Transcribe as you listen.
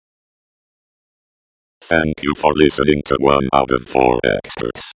Thank you for listening to 1 out of 4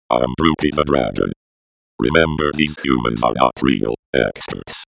 experts. I'm Droopy the Dragon. Remember, these humans are not real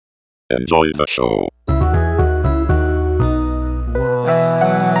experts. Enjoy the show.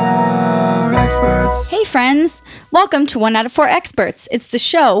 Hey friends, welcome to 1 out of 4 Experts. It's the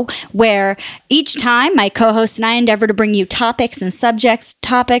show where each time my co-host and I endeavor to bring you topics and subjects,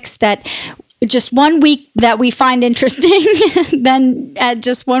 topics that just 1 week that we find interesting, then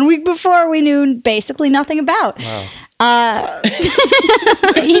just 1 week before we knew basically nothing about. Wow.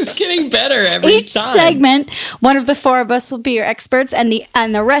 It's getting better every Each time. segment, one of the 4 of us will be your experts, and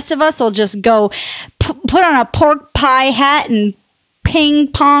the rest of us will just go put on a pork pie hat and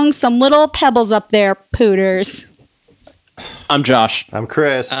ping pong some little pebbles up there, pooters. I'm Josh. I'm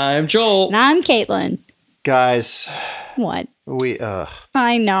Chris. I'm Joel. And I'm Caitlin. Guys, What? we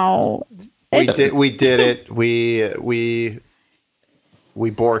I know. did it. We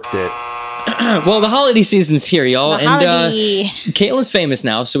borked it. Well, the holiday season's here, y'all. The and holiday. Caitlin's famous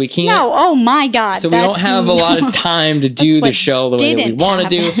now, so we can't. No, oh my God. So we don't have a lot of time to do the what show the way that we didn't want to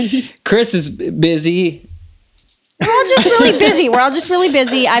do. happen. Chris is busy. We're all just really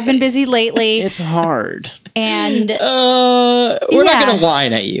busy. I've been busy lately. It's hard. And We're not going to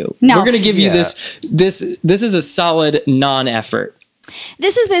whine at you. No. We're going to give you Yeah. this is a solid non-effort.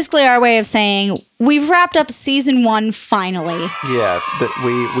 this is basically our way of saying we've wrapped up season 1 finally. Yeah,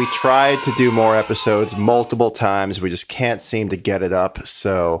 we tried to do more episodes multiple times. We just can't seem to get it up.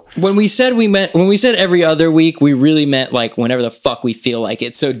 So When we said every other week, we really meant like whenever the fuck we feel like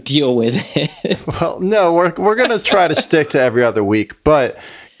it. So deal with it. well, no, we're gonna try to stick to every other week. But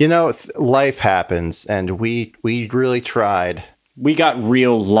you know, life happens, and we really tried. We got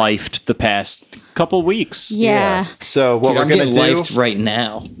real lifed the past couple weeks. Yeah. So what Dude, we're I'm gonna getting do, lifed right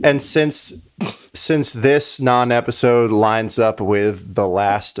now. and since this non-episode lines up with the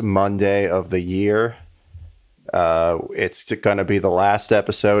last Monday of the year, it's going to be the last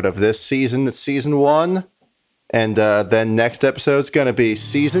episode of this season, season 1, and then next episode's going to be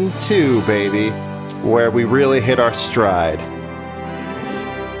season 2, baby, where we really hit our stride.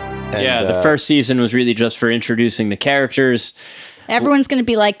 And, Yeah, the first season was really just for introducing the characters. Everyone's going to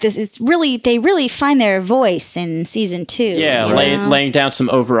be like this. They really find their voice in season 2. Yeah, you know? laying down some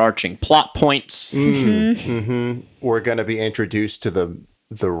overarching plot points. we're going to be introduced to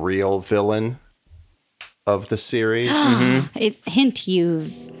the real villain of the series. Hint,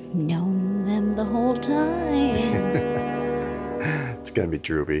 you've known them the whole time. It's going to be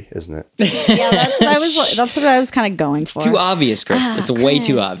Droopy, isn't it? Yeah, that's what I was kind of going for. Too obvious, Chris. It's way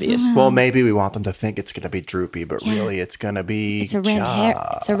too Chris. obvious. Well, maybe we want them to think it's going to be Droopy, but really it's going to be It's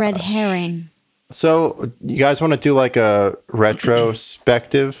a red herring. So, you guys want to do like a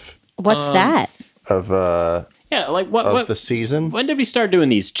retrospective What's that? of Yeah, like what the season? when did we start doing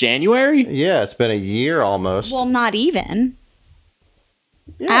these? January? Yeah, it's been a year almost. Well, not even.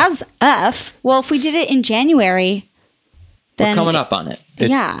 As if. Well, if we did it in January, then We're coming up on it. It's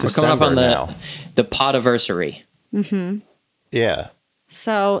yeah. We're coming up on December now. the podiversary. Yeah.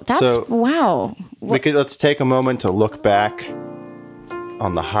 So that's So- wow. Let's take a moment to look back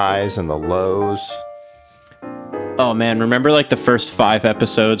on the highs and the lows. Oh man, remember like the first 5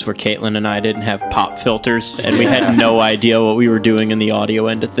 episodes where Caitlin and I didn't have pop filters and we had no idea what we were doing in the audio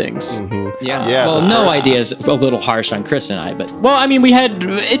end of things. Yeah. Yeah, Well, the no first- idea is a little harsh on Chris and I, but Well, I mean,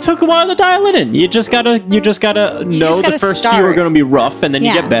 it took a while to dial it in. You just gotta know just the gotta first few start. are gonna be rough, and then you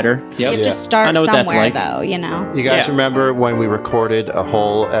Yeah. get better. You have yep. to I start know what that's somewhere, like. though. You know. You guys Yeah. remember when we recorded a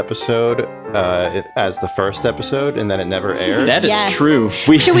whole episode as the first episode and then it never aired? That is Yes. true.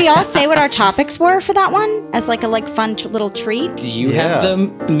 Should we all say what our topics were for that one as like a fun little treat? Do you Yeah. have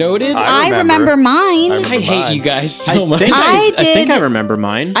them noted? I I remember. remember mine. I hate mine. you guys I so much. think I I think did- I remember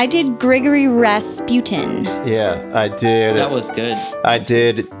mine. I did Grigory Rasputin. Yeah, I did. That was good. I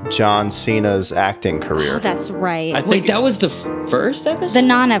did John Cena's acting career. Oh, that's right. I Wait, think that was the first episode? The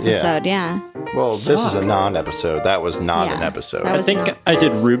non-episode, yeah. Well, this is a non-episode. That was not Yeah, an episode. that I was think not- I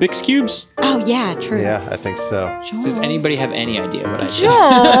did Rubik's cubes. Oh, yeah, true. Yeah, I think so. Does anybody have any idea what I did?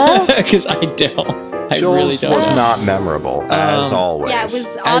 Joel. Because I don't. I really Joel's don't. was not memorable, as always. Yeah, it was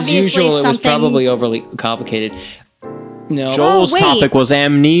As obviously usual, it was something. probably overly complicated. No, Joel's wait. topic was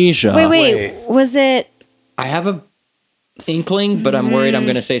amnesia. Wait, Wait. was it? I have a inkling, but I'm worried I'm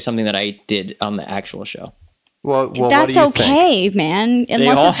going to say something that I did on the actual show. Well, what That's do you okay, man.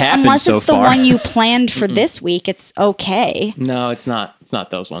 all happened Unless so it's the far. one you planned for this week, it's okay. No, it's not. It's not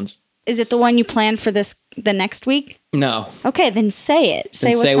those ones. Is it the one you planned for the next week? No. Okay, then say it.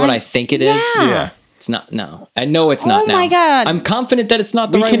 Then say what I think it is. Yeah. Yeah. It's not. No, I know it's not. Oh my now. God. I'm confident that it's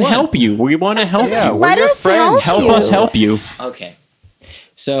not the We right can one. help you. We want to help Yeah, you. we're Let your us friends. help Help us help you. Okay.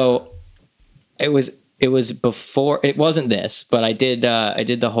 So it was it was before. It wasn't this, but I did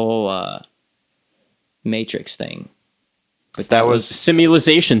the whole Matrix thing. But That was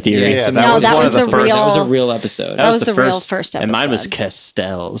Simulation theory. Yeah, so that No, was that one was of the the first. real- that was a real episode. That was the real first And mine was episode.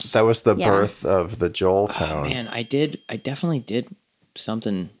 Castell's. That was the Yeah. birth of the Joel tone. Man, I definitely did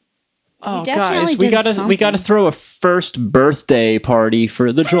something. Oh, definitely guys, we did gotta something. throw a first birthday party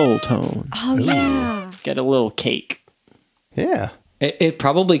for the Joel tone. Oh yeah. Get a little cake. Yeah. It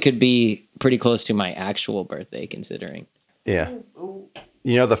probably could be pretty close to my actual birthday, considering. Yeah.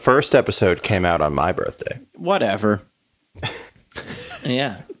 You know, the first episode came out on my birthday. Whatever.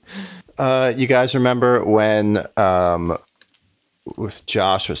 Yeah. You guys remember when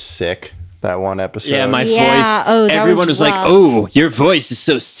Josh was sick? That one episode. Yeah, my Yeah, voice. oh, that Everyone was was like, rough. "Oh, your voice is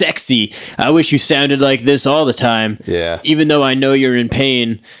so sexy. I wish you sounded like this all the time." Yeah. Even though I know you're in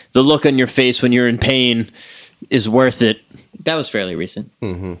pain, the look on your face when you're in pain is worth it. That was fairly recent.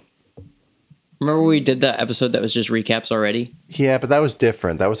 Mm-hmm. Remember we did the episode that was just recaps already? Yeah, but that was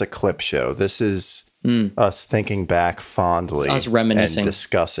different. That was a clip show. This is us thinking back fondly, It's us reminiscing. and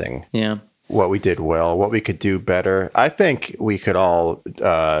discussing Yeah. what we did well, what we could do better. I think we could all,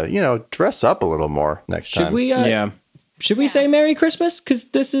 dress up a little more next Should time. we? Should we say Merry Christmas? Because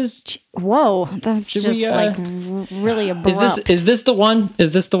this is. Whoa, that's Should just we, like really abrupt. Is this the one?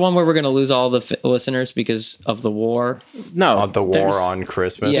 Is this the one where we're going to lose all the listeners because of the war? No, On the war there's- on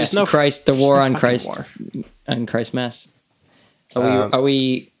Christmas. Yes, no- the war there's on no fucking Christ war. on Christmas. Are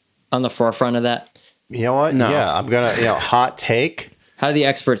we on the forefront of that? You know what? No. Yeah, I'm gonna. Hot take. How do the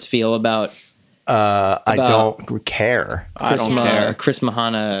experts feel about I don't care. I don't care. Chris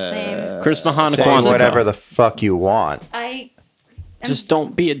Mahana? Same. Chris Mahana Say Kwanzaa. whatever the fuck you want. Just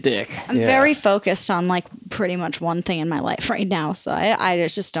don't be a dick. I'm Yeah. very focused on like pretty much one thing in my life right now, so I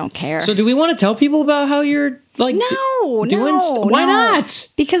just don't care. So do we want to tell people about how you're like no, doing? no, Why no. not?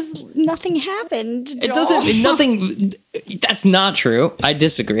 Because nothing happened. It Joel. doesn't. Nothing. That's not true. I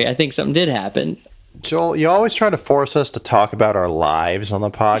disagree. I think something did happen Joel, you always try to force us to talk about our lives on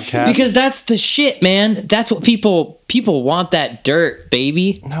the podcast. because that's the shit, man. That's what people want. That dirt,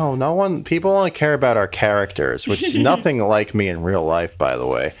 baby. no one. People only care about our characters, which is nothing like me in real life, by the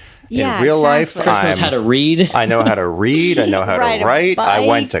way. Yeah, in real exactly. Chris knows life, how to read. I know how to read. I know how Ride to a write. I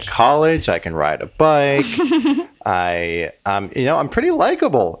went to bike. college. I can ride a bike. I'm pretty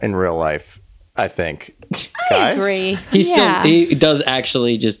likable in real life. I think. I Guys? agree. Still he does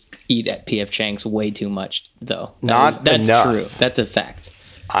actually just eat at PF Chang's way too much, though. Not that's enough. true. That's a fact.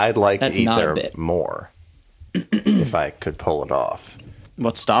 I'd like That's to eat not a there bit. more if I could pull it off.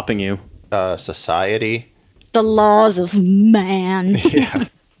 What's stopping you? Society. The laws of man.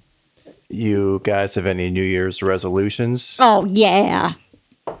 You guys have any New Year's resolutions? Oh yeah.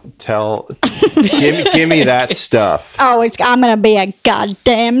 Give me that stuff. Oh, I'm gonna be a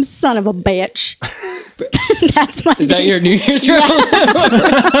goddamn son of a bitch. That's my. Is that your New Year's revolution?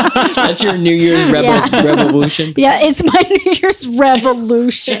 That's your New Year's Yeah. revolution. Yeah, it's my New Year's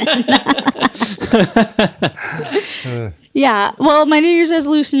revolution. Yeah. Well, my New Year's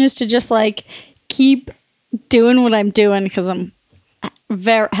resolution is to just like keep doing what I'm doing because I'm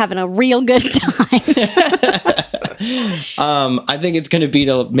having a real good time. I think it's going to be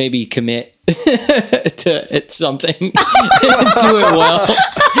to maybe commit to something. Do it well.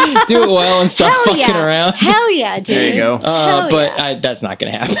 Do it well and stop Hell fucking yeah. around. Hell yeah, dude. There you go. Hell But yeah. that's not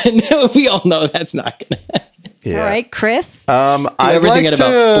going to happen. We all know that's not going to happen. Yeah. All right, Chris. Do I'd everything like at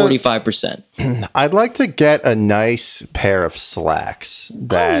about to- 45%. I'd like to get a nice pair of slacks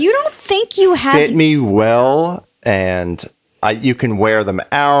that You don't think you have fit me well, and you can wear them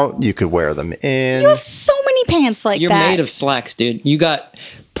out. You could wear them in. You have so many pants like You're that. made of slacks, dude. You got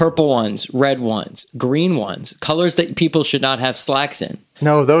purple ones, red ones, green ones, colors that people should not have slacks in.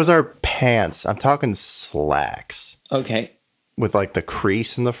 No, those are pants. I'm talking slacks Okay. with like the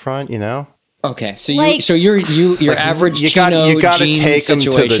crease in the front. You know. Okay, so Like- your average you gotta jean take 'em to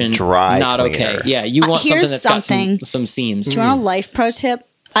the situation, dry not okay. cleaner. Yeah, you want something Here's that's something. got some seams. Do you want a life pro tip?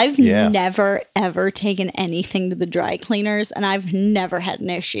 I've Yeah. never ever taken anything to the dry cleaners, and I've never had an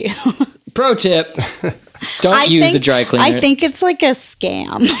issue. Pro tip: don't use the dry cleaner. I think it's like a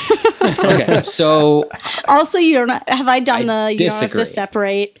scam. Okay, so Also, you don't have I done I the you don't have disagree. to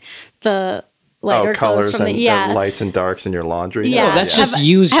separate the lighter clothes colors from and the the lights and darks in your laundry. Yeah, No, that's Have- just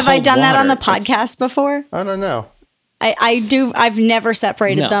used Have I cold done that on the water. That's- podcast before? I don't know. I do. I've never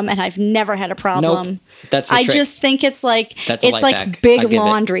separated No. them, and I've never had a problem. Nope. That's the I trick. just think it's like That's a it's life like hack. I big give it.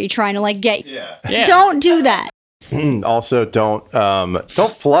 laundry trying to like get. Yeah. Don't do that. Also, don't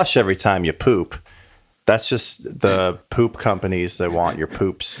flush every time you poop. That's just the poop companies that want your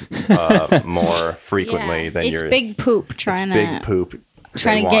poops more frequently Yeah, than it's your big poop trying big to. poop.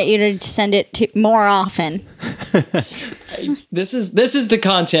 trying to get you to send it to more often. This is the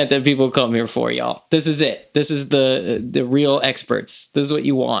content that people come here for, y'all. This is it. This is the real experts. This is what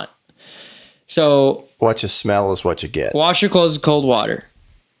you want. So What you smell is what you get. wash your clothes with cold water.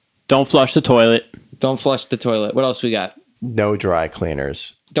 Don't flush the toilet. Don't flush the toilet. What else we got? No dry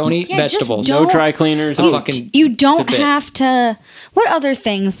cleaners. Don't eat Yeah, just vegetables. don't- No dry cleaners. Oh, fucking You it's a don't bit. have to. What other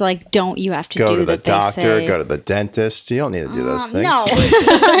things don't you have to Go do to the that they doctor, say? go to the dentist. You don't need to do those things. No,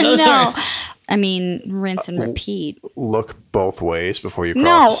 Those no. are- I mean, rinse and repeat. Look both ways before you cross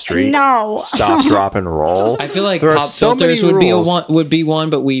No, the street. no. Stop, drop, and roll. I feel like There are pop so many filters would rules. be one,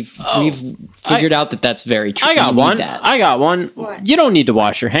 but we've figured out that that's very true. I got You need one. that. I got one. You don't need to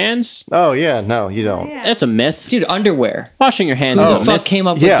wash your hands. Oh, yeah. No, you don't. That's a myth. Dude, underwear. Washing your hands Who is the a fuck myth. came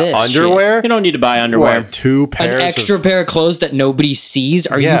up Yeah, with this underwear? You don't need to buy underwear. What, 2 shit? pairs An extra of... pair of clothes that nobody sees?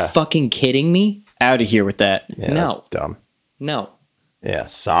 Are Yeah. you fucking kidding me? Out of here with that. Yeah, No. that's dumb. No. Yeah,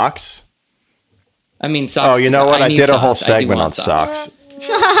 socks? I mean, socks. Oh, you know what? I need did a whole socks. I do segment on want socks.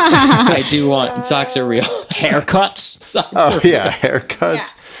 I do want socks are real. Haircuts, Socks Oh, are real. yeah,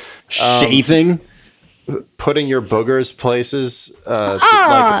 haircuts. shaving. Putting your boogers places,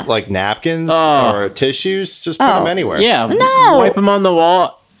 like napkins Oh. or tissues, just put them anywhere. Yeah. No. Wipe them on the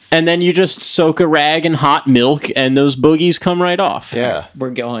wall, and then you just soak a rag in hot milk, and those boogies come right off. Yeah.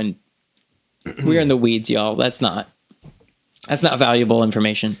 We're in the weeds, y'all. That's not valuable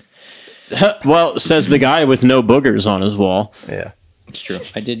information. Well, says the guy with no boogers on his wall. Yeah. It's true.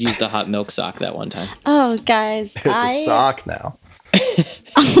 I did use the hot milk sock that one time. Oh, guys, It's a sock now.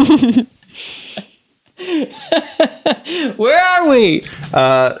 Where are we?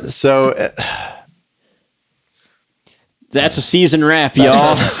 So, That's a season wrap,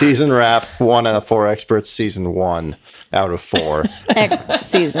 y'all. season wrap, 1 out of 4 experts, season 1 out of 4.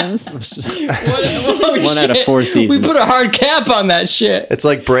 seasons. One out of 4 seasons. We put a hard cap on that shit. It's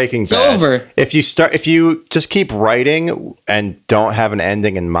like Breaking Bad. over. If you just keep writing and don't have an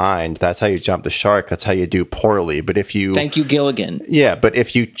ending in mind, that's how you jump the shark. That's how you do poorly. But if you Thank you, Gilligan. Yeah, but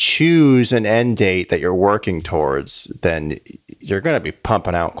if you choose an end date that you're working towards, then you're going to be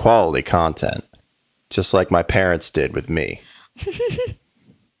pumping out quality content, just like my parents did with me.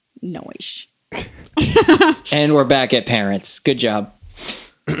 Noish. And we're back at parents. Good job.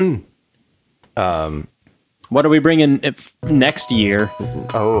 What are we bringing next year?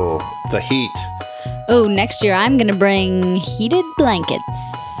 Oh, the heat. Oh, next year I'm gonna bring heated blankets.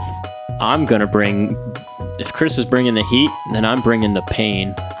 I'm going to bring... If Chris is bringing the heat, then I'm bringing the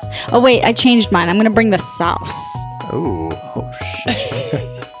pain. Oh wait, I changed mine. I'm gonna bring the sauce. Ooh. Oh,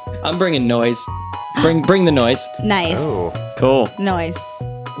 shit. I'm bringing noise. Bring the noise. Nice Oh, Cool. noise.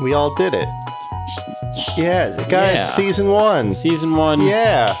 we all did it. Yeah, guys, Yeah. season 1. Season 1.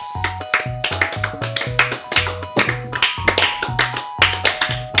 Yeah.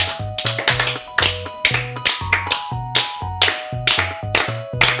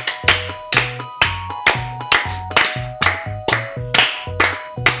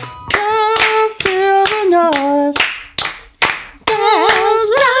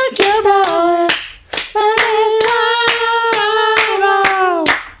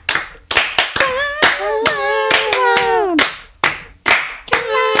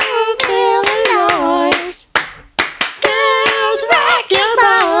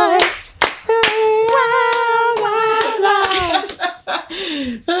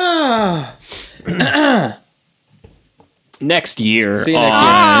 Next year. See you next year.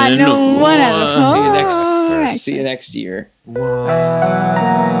 Ah, no, 1 out of 4. See you next. See you next year.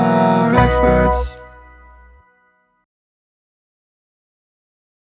 Experts.